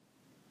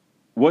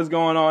What's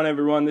going on,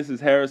 everyone? This is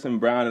Harrison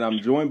Brown, and I'm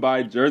joined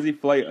by Jersey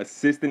Flight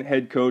assistant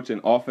head coach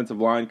and offensive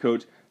line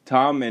coach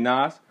Tom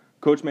Menas.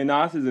 Coach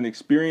Menas is an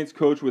experienced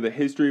coach with a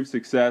history of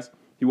success.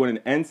 He won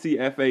an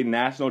NCFA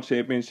national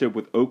championship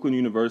with Oakland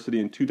University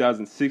in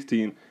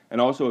 2016 and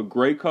also a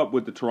Grey Cup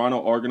with the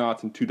Toronto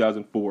Argonauts in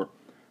 2004.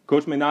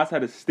 Coach Menas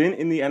had a stint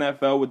in the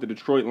NFL with the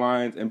Detroit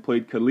Lions and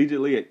played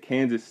collegiately at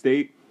Kansas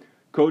State.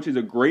 Coach is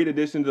a great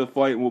addition to the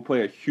Flight and will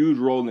play a huge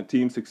role in the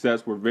team's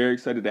success. We're very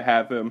excited to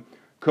have him.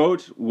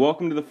 Coach,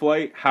 welcome to the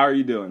Flight. How are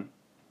you doing?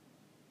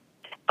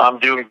 I'm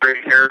doing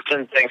great,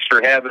 Harrison. Thanks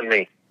for having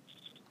me.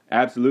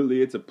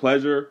 Absolutely. It's a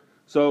pleasure.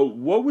 So,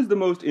 what was the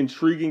most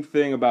intriguing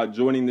thing about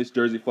joining this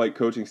Jersey Flight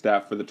coaching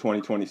staff for the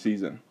 2020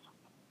 season?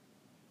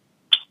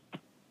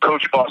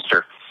 Coach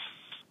Foster.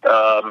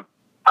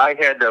 I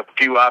had a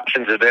few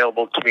options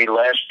available to me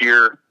last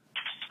year.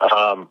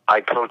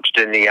 I coached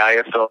in the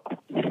IFL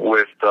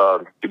with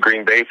the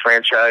Green Bay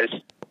franchise,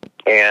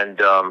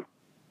 and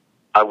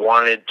I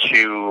wanted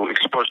to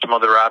explore some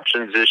other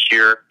options this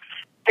year.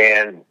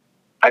 And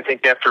I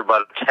think after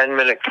about a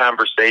 10-minute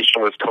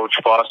conversation with Coach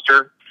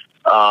Foster,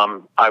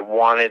 I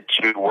wanted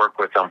to work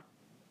with him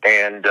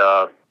and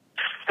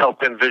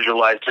help him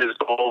visualize his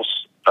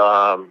goals,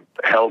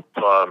 help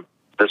the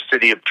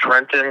city of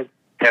Trenton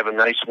have a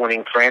nice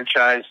winning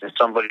franchise and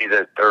something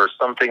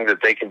that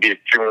they can be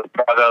extremely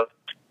proud of,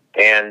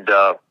 and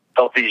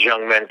help these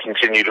young men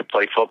continue to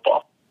play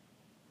football.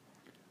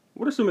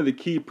 What are some of the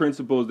key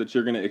principles that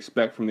you're going to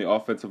expect from the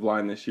offensive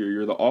line this year?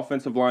 You're the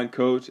offensive line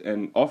coach,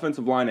 and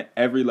offensive line at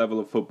every level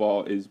of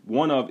football is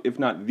one of, if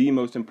not the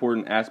most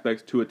important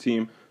aspects to a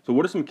team. So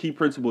what are some key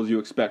principles you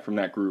expect from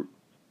that group?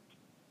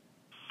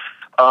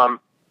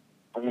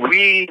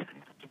 We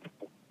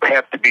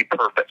have to be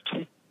perfect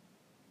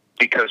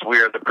because we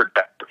are the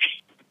protectors.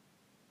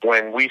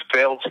 When we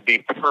fail to be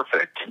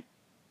perfect,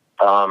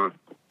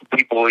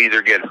 people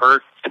either get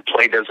hurt, the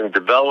play doesn't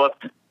develop,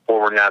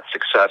 or we're not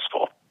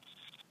successful.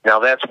 Now,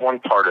 that's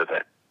one part of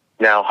it.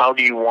 Now, how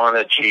do you want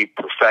to achieve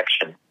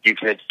perfection? You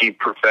can achieve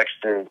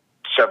perfection in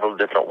several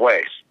different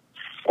ways.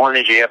 One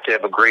is you have to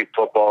have a great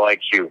football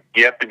IQ.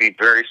 You have to be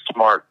very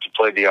smart to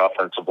play the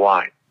offensive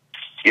line.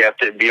 You have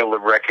to be able to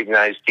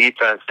recognize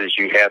defenses.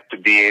 You have to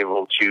be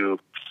able to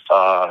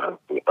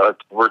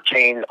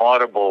retain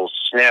audibles,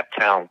 snap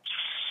counts,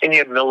 and you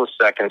have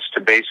milliseconds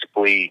to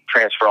basically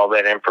transfer all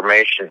that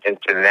information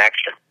into an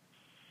action.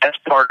 That's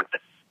part of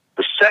it.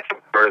 The second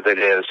part of it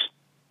is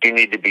you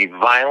need to be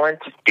violent,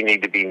 you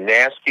need to be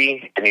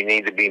nasty, and you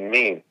need to be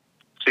mean.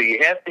 So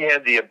you have to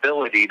have the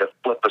ability to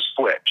flip a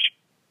switch.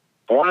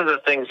 One of the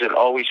things that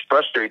always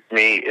frustrates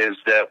me is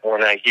that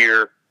when I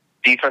hear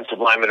defensive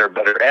linemen are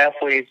better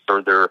athletes,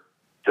 or they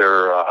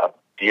have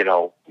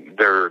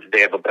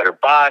a better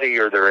body,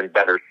 or they're in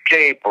better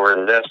shape, or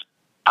in this,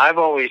 I've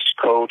always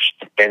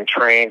coached and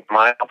trained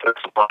my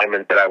offensive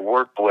linemen that I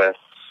worked with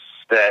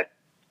that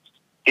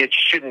it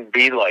shouldn't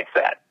be like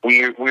that.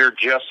 We're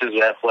just as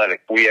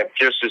athletic. We have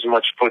just as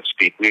much foot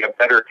speed. We have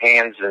better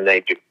hands than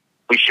they do.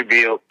 We should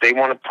be able, they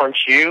want to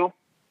punch you,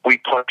 we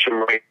punch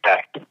them right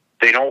back.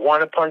 They don't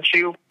want to punch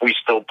you, we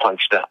still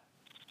punch them.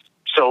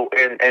 So,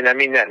 and I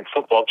mean that in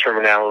football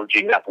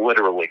terminology, not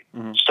literally.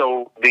 Mm-hmm.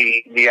 So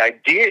the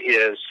idea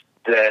is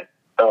that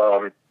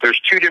there's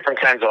two different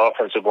kinds of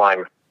offensive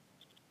linemen.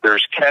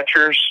 There's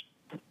catchers.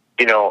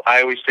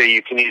 I always say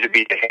you can either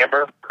be the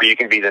hammer or you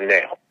can be the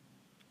nail.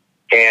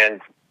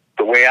 And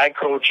the way I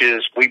coach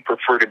is we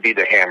prefer to be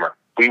the hammer.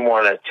 We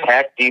want to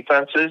attack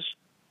defenses,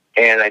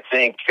 and I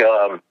think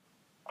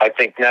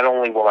not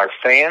only will our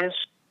fans,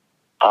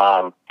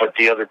 but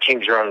the other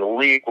teams around the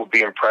league will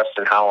be impressed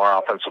in how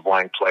our offensive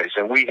line plays.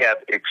 And we have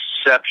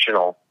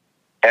exceptional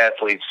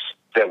athletes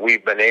that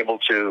we've been able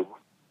to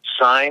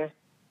sign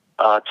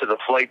to the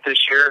Flight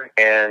this year,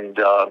 and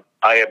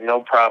I have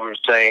no problem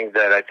saying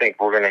that I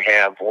think we're going to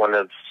have one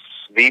of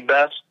the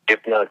best, if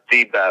not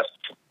the best,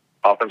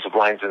 offensive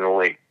lines in the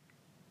league.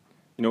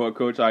 You know what,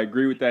 Coach? I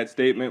agree with that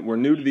statement. We're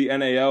new to the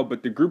NAL,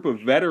 but the group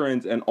of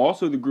veterans and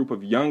also the group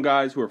of young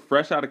guys who are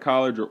fresh out of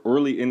college or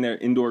early in their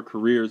indoor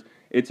careers,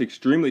 it's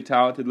extremely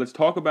talented. Let's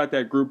talk about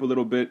that group a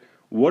little bit.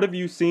 What have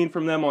you seen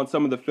from them on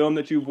some of the film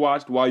that you've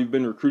watched while you've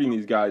been recruiting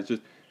these guys?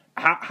 Just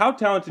how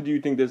talented do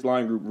you think this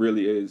line group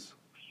really is?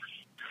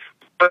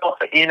 Well,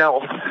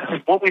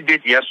 what we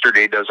did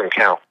yesterday doesn't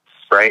count,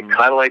 right? Mm-hmm.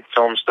 Highlight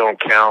films don't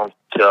count.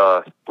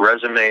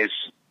 Resumes,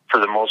 for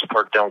the most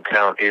part, don't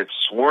count.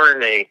 We're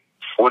in a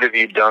what have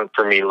you done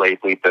for me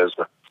lately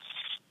business.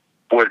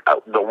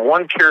 The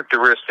one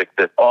characteristic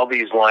that all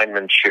these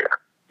linemen share,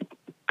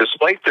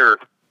 despite their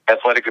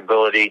athletic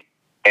ability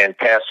and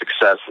past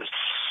successes,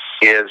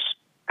 is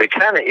they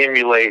kind of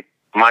emulate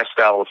my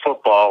style of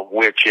football,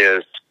 which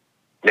is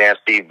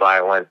nasty,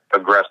 violent,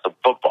 aggressive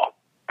football.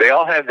 They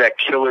all have that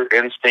killer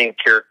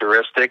instinct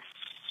characteristic.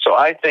 So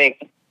I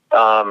think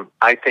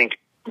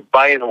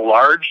by and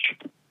large,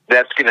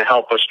 that's going to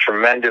help us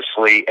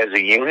tremendously as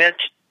a unit,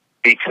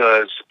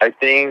 because I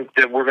think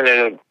that we're going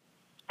to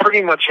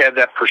pretty much have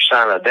that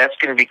persona. That's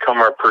going to become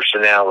our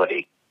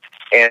personality.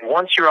 And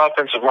once your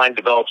offensive line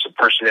develops a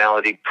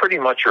personality, pretty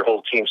much your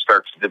whole team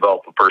starts to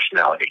develop a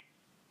personality.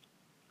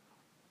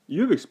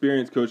 You have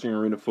experience coaching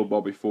arena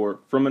football before.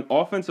 From an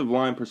offensive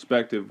line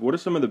perspective, what are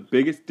some of the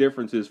biggest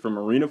differences from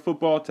arena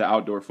football to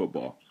outdoor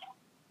football?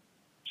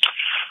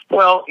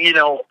 Well,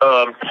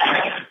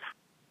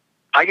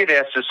 I get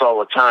asked this all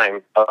the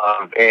time,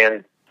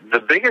 and the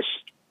biggest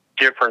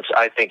difference,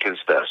 I think, is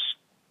this.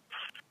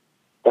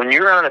 When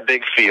you're on a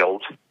big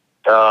field,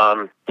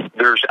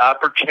 there's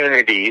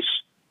opportunities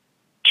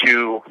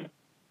to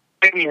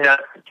maybe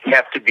not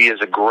have to be as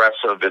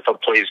aggressive if a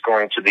play is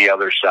going to the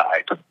other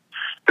side.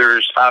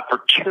 There's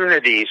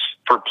opportunities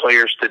for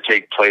players to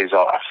take plays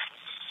off.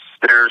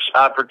 There's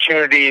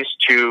opportunities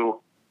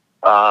to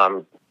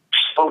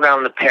slow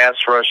down the pass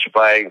rush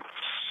by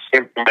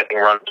implementing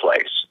run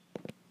plays.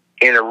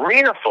 In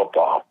arena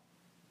football,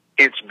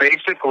 it's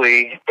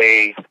basically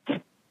a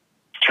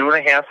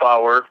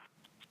 2.5-hour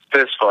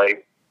fist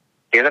fight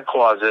in a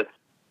closet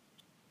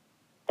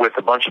with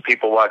a bunch of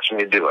people watching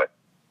you do it.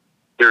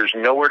 There's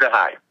nowhere to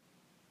hide.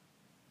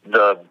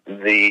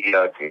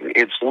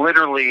 It's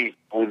literally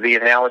the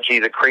analogy,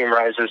 the cream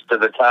rises to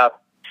the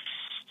top.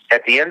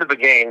 At the end of the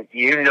game,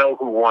 you know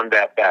who won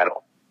that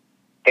battle.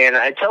 And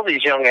I tell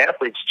these young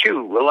athletes,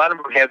 too, a lot of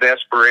them have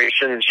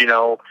aspirations,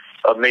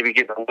 of maybe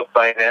getting looked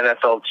by an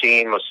NFL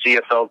team, a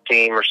CFL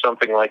team, or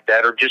something like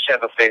that, or just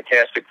have a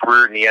fantastic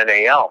career in the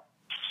NAL,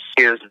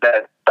 is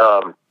that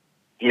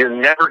you're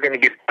never going to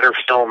get better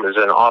film as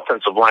an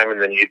offensive lineman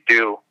than you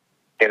do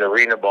in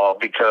arena ball,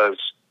 because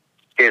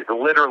it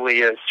literally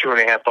is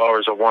 2.5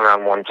 hours of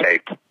one-on-one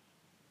tape.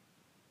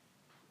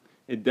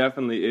 It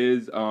definitely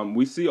is.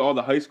 We see all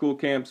the high school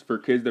camps for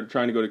kids that are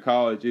trying to go to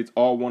college. It's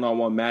all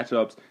one-on-one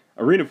matchups.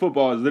 Arena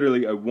football is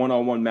literally a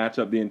one-on-one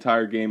matchup the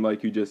entire game,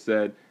 like you just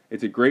said.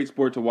 It's a great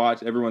sport to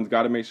watch. Everyone's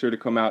got to make sure to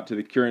come out to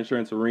the Cure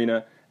Insurance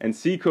Arena and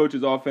see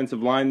Coach's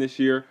offensive line this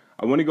year.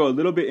 I want to go a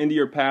little bit into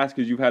your past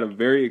because you've had a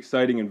very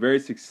exciting and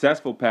very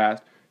successful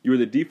past. You were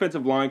the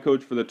defensive line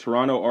coach for the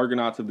Toronto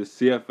Argonauts of the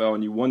CFL,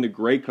 and you won the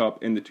Grey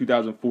Cup in the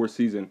 2004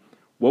 season.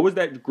 What was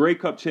that Grey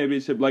Cup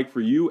championship like for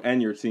you and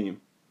your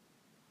team?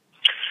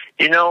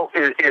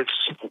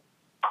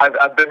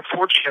 I've been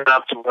fortunate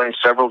enough to win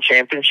several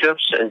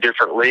championships in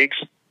different leagues.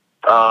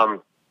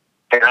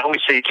 And I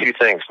always say two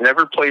things.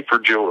 Never play for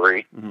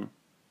jewelry.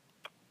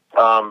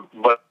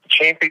 Mm-hmm. But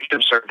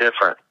championships are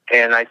different.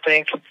 And I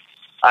think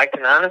I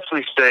can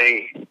honestly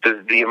say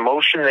the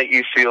emotion that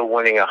you feel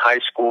winning a high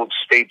school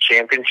state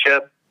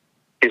championship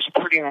is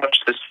pretty much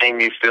the same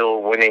you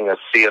feel winning a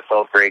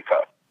CFL Grey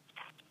Cup.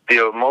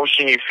 The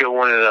emotion you feel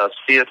winning a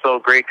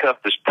CFL Grey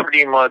Cup is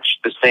pretty much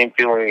the same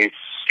feeling you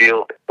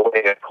feel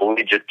winning a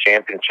collegiate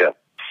championship.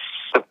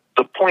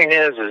 The point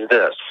is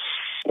this.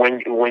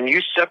 When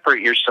you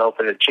separate yourself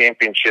in a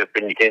championship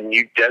and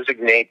you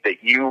designate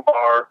that you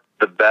are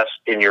the best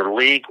in your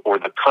league or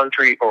the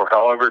country or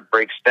however it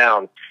breaks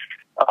down,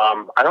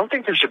 I don't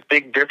think there's a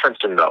big difference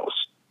in those.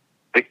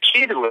 The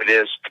key to it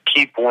is to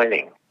keep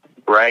winning,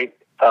 right?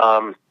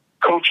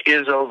 Coach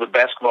Izzo, the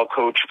basketball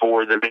coach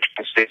for the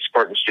Michigan State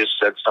Spartans, just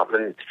said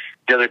something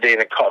the other day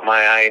and it caught my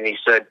eye, and he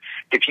said,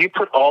 if you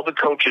put all the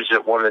coaches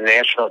that won the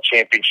national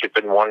championship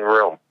in one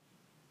room,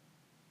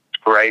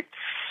 right,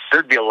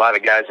 there'd be a lot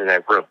of guys in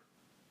that room.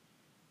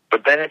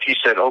 But then if you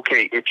said,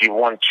 okay, if you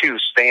won 2,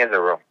 stay in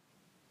the room,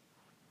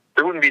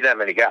 there wouldn't be that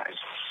many guys.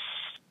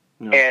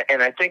 No.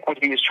 And I think what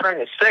he was trying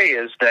to say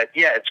is that,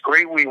 yeah, it's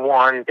great we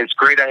won. It's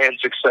great I had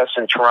success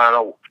in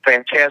Toronto.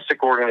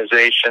 Fantastic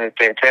organization,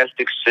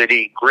 fantastic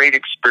city, great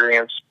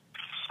experience.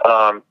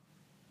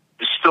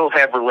 Still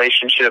have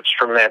relationships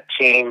from that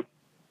team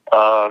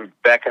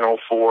back in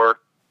 2004.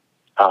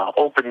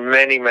 Opened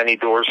many, many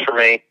doors for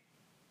me.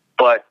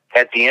 But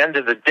at the end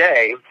of the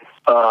day,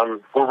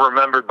 we're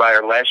remembered by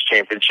our last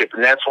championship,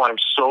 and that's why I'm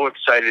so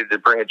excited to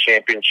bring a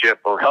championship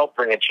or help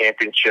bring a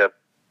championship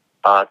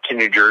to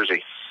New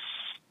Jersey.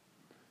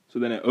 So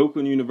then at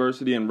Oakland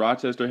University in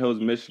Rochester Hills,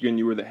 Michigan,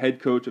 you were the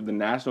head coach of the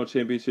national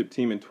championship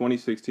team in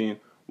 2016.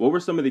 What were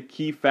some of the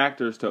key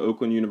factors to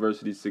Oakland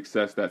University's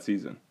success that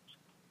season?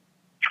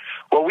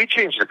 Well, we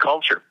changed the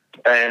culture,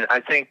 and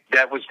I think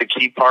that was the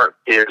key part,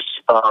 is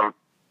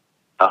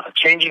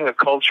changing a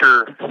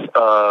culture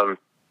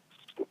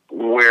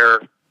where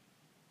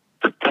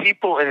the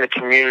people in the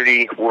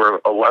community were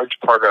a large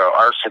part of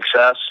our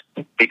success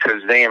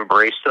because they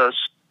embraced us,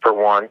 for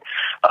one.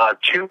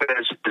 2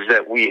 is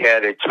that we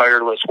had a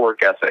tireless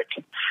work ethic.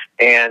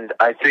 And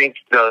I think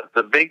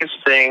the biggest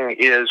thing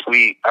is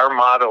our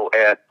motto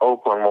at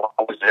Oakland, while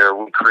I was there,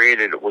 we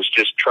created it, was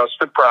just trust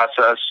the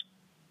process,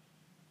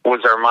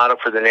 was our motto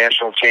for the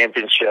national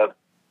championship.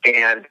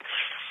 And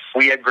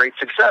we had great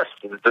success.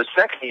 The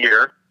second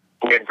year,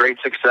 we had great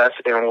success,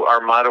 and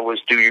our motto was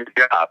do your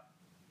job.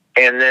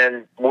 And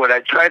then what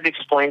I tried to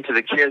explain to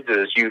the kids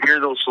is you hear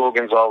those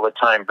slogans all the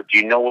time, but do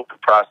you know what the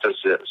process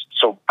is?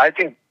 So I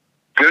think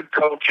good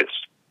coaches,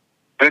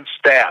 good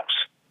staffs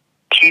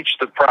teach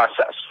the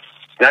process,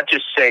 not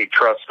just say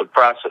trust the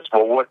process.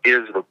 Well, what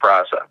is the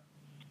process?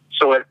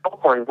 So at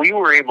Oakland, we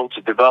were able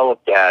to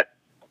develop that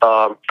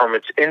from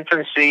its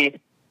infancy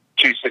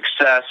to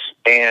success.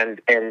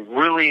 And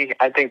really,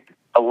 I think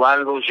a lot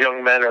of those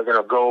young men are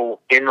going to go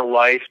into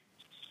life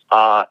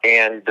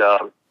and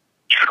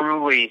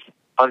truly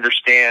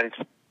understand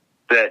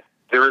that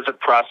there is a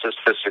process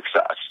to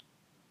success.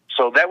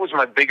 So that was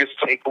my biggest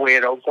takeaway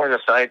at Oakland,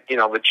 aside,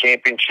 the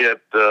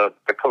championship, the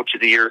Coach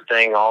of the Year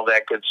thing, all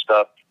that good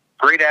stuff.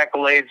 Great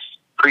accolades,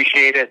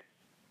 appreciate it.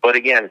 But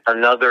again,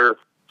 another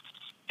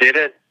did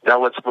it.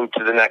 Now let's move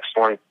to the next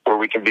one where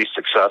we can be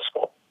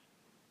successful.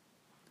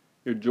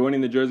 You're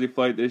joining the Jersey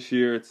Flight this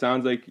year. It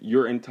sounds like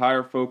your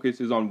entire focus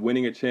is on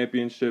winning a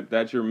championship.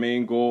 That's your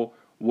main goal.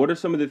 What are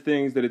some of the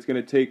things that it's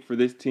going to take for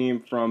this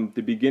team from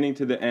the beginning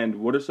to the end?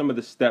 What are some of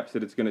the steps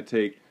that it's going to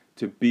take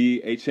to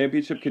be a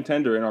championship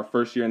contender in our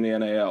first year in the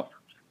NAL?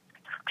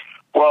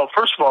 Well,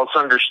 first of all, it's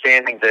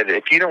understanding that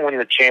if you don't win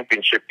the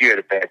championship, you had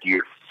a bad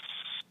year.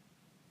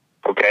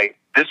 Okay?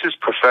 This is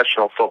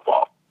professional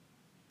football.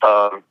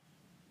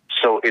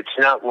 So it's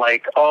not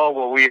like,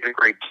 we had a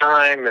great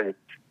time and,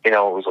 it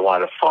was a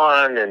lot of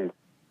fun. And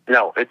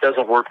no, it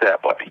doesn't work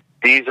that way.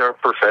 These are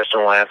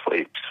professional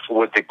athletes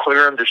with the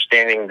clear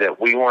understanding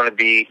that we want to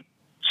be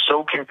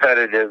so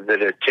competitive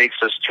that it takes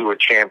us to a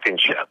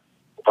championship.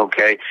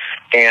 Okay?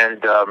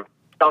 And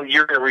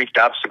you're going to reach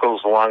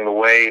obstacles along the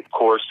way. Of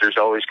course, there's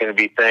always going to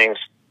be things.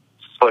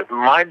 But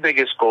my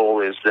biggest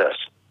goal is this,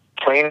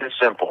 plain and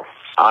simple.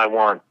 I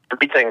want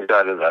 3 things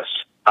out of this.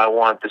 I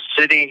want the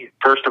city,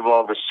 first of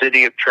all, the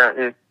city of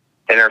Trenton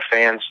and our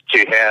fans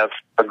to have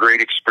a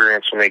great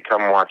experience when they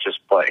come watch us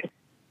play.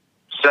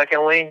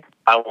 Secondly,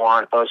 I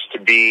want us to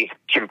be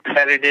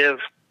competitive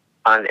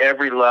on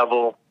every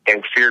level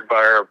and feared by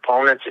our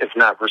opponents, if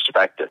not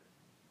respected,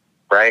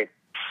 right?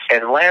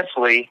 And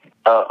lastly,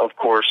 of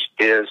course,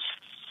 is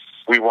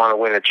we want to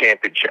win a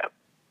championship.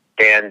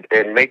 And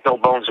make no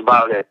bones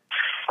about it,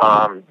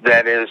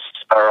 that is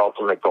our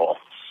ultimate goal.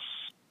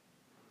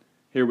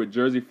 Here with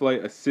Jersey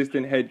Flight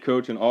assistant head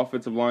coach and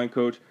offensive line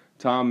coach,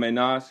 Tom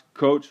Menas.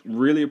 Coach,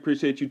 really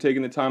appreciate you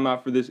taking the time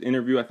out for this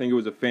interview. I think it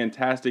was a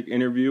fantastic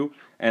interview,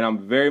 and I'm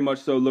very much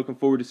so looking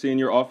forward to seeing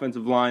your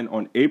offensive line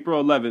on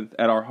April 11th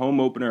at our home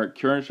opener at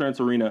Cure Insurance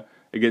Arena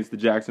against the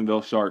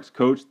Jacksonville Sharks.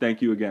 Coach,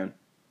 thank you again.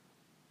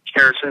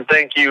 Harrison,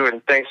 thank you,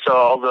 and thanks to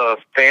all the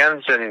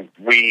fans, and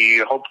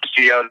we hope to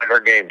see you out at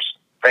our games.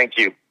 Thank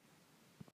you.